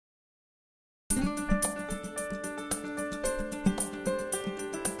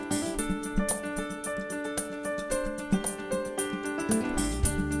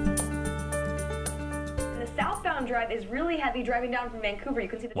drive is really heavy driving down from Vancouver. You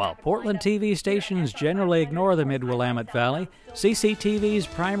can see the While Portland TV stations generally ignore the Mid-Willamette Valley, CCTV's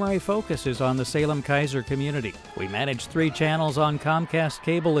primary focus is on the Salem-Keizer community. We manage 3 channels on Comcast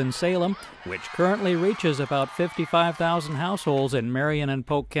Cable in Salem, which currently reaches about 55,000 households in Marion and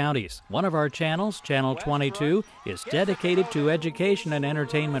Polk counties. One of our channels, Channel 22, is dedicated to education and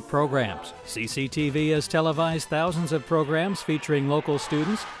entertainment programs. CCTV has televised thousands of programs featuring local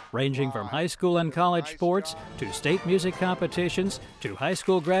students, ranging from high school and college sports to state music competitions to high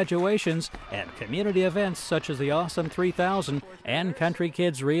school graduations and community events such as the Awesome 3000 and Country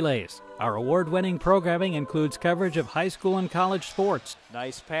Kids Relays. Our award-winning programming includes coverage of high school and college sports.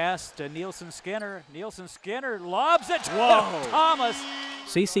 Nice pass to Nielsen Skinner. Nielsen Skinner lobs it to Thomas.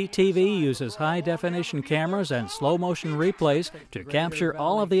 CCTV uses high-definition cameras and slow-motion replays to capture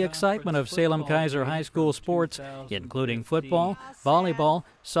all of the excitement of Salem-Keizer High School sports, including football, volleyball,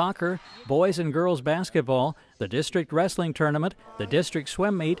 soccer, boys and girls basketball, the district wrestling tournament, the district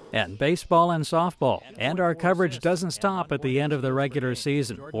swim meet, and baseball and softball. And our coverage doesn't stop at the end of the regular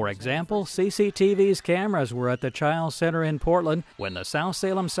season. For example, CCTV's cameras were at the Child Center in Portland when the South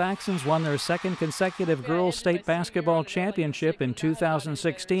Salem Saxons won their 2nd consecutive girls state basketball championship in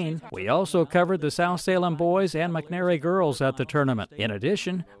 2016. We also covered the South Salem boys and McNary girls at the tournament. In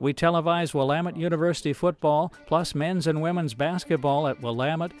addition, we televised Willamette University football, plus men's and women's basketball at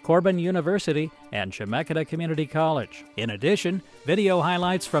Willamette, Corbin University, and Chemeketa Community College. In addition, video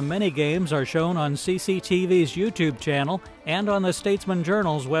highlights from many games are shown on CCTV's YouTube channel and on the Statesman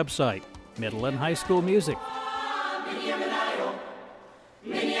Journal's website. Middle and high school music.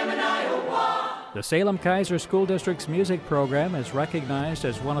 The Salem-Keizer School District's music program is recognized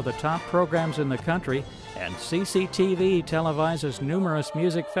as one of the top programs in the country, and CCTV televises numerous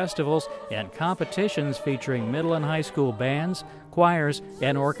music festivals and competitions featuring middle and high school bands, choirs,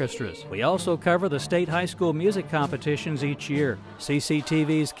 and orchestras. We also cover the state high school music competitions each year.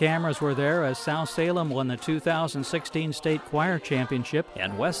 CCTV's cameras were there as South Salem won the 2016 State Choir Championship,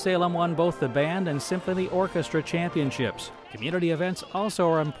 and West Salem won both the band and symphony orchestra championships. Community events also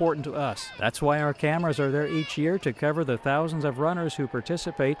are important to us. That's why our cameras are there each year to cover the thousands of runners who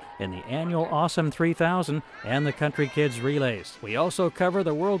participate in the annual Awesome 3000 and the Country Kids Relays. We also cover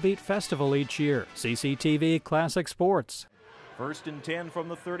the World Beat Festival each year. CCTV Classic Sports. 1st and 10 from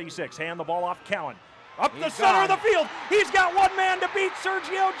the 36. Hand the ball off Cowan. Up the center of the field. He's got one man to beat.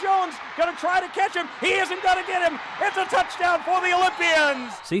 Sergio Jones going to try to catch him. He isn't going to get him. It's a touchdown for the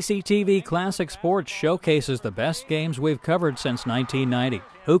Olympians. CCTV Classic Sports showcases the best games we've covered since 1990.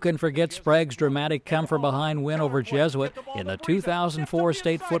 Who can forget Sprague's dramatic come-from-behind win over Jesuit in the 2004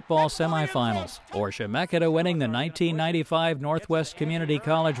 state football semifinals, or Chemeketa winning the 1995 Northwest Community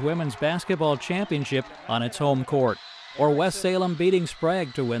College Women's Basketball Championship on its home court, or West Salem beating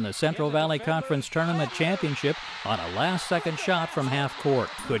Sprague to win the Central Valley Conference Tournament Championship on a last-second shot from half court.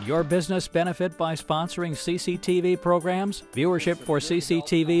 Could your business benefit by sponsoring CCTV programs? Viewership for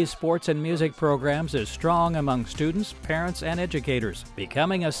CCTV's sports and music programs is strong among students, parents, and educators.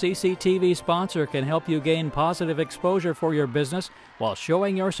 Becoming a CCTV sponsor can help you gain positive exposure for your business while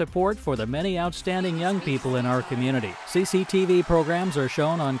showing your support for the many outstanding young people in our community. CCTV programs are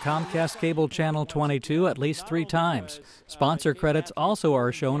shown on Comcast Cable Channel 22 at least 3 times. Sponsor credits also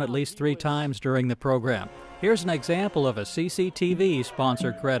are shown at least 3 times during the program. Here's an example of a CCTV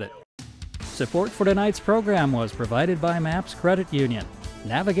sponsor credit. Support for tonight's program was provided by MAPS Credit Union,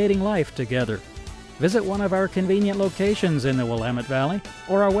 navigating life together. Visit one of our convenient locations in the Willamette Valley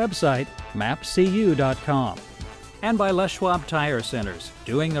or our website, mapscu.com. And by Les Schwab Tire Centers,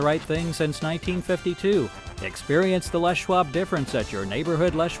 doing the right thing since 1952. Experience the Les Schwab difference at your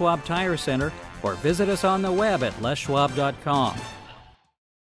neighborhood Les Schwab Tire Center or visit us on the web at leschwab.com.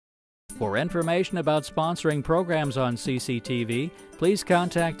 For information about sponsoring programs on CCTV, please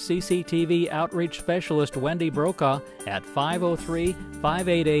contact CCTV Outreach Specialist Wendy Brokaw at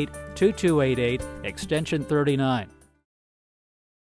 503-588-2288, extension 39.